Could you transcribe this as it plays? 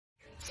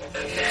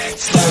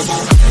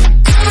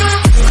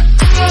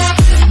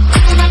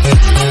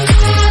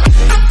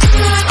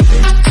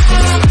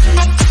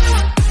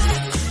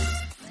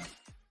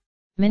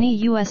Mini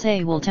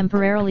USA will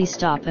temporarily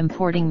stop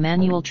importing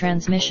manual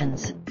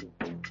transmissions.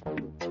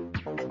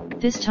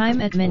 This time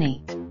at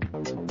Mini,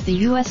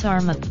 the US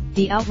arm of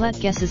the outlet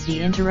guesses the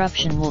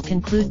interruption will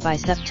conclude by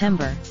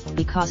September,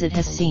 because it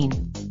has seen.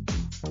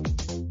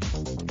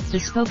 The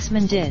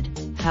spokesman did,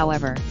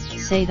 however,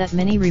 say that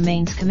Mini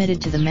remains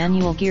committed to the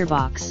manual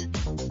gearbox.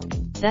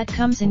 That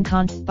comes in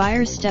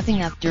buyers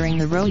stepping up during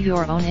the row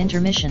your own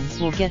intermission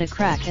will get a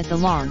crack at the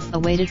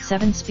long-awaited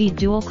 7-speed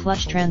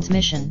dual-clutch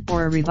transmission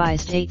or a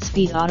revised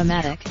 8-speed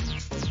automatic.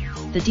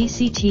 The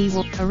DCT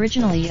will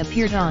originally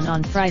appeared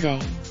on Friday,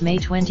 May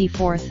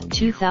 24,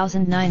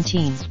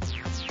 2019.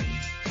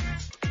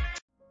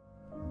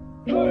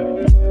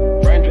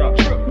 Raindrop,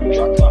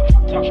 drop top,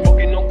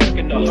 smoking, no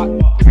cooking the hot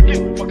pot.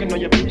 Fucking on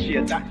your bitch,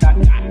 yeah,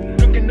 that.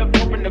 Looking up,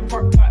 open the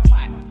park pot.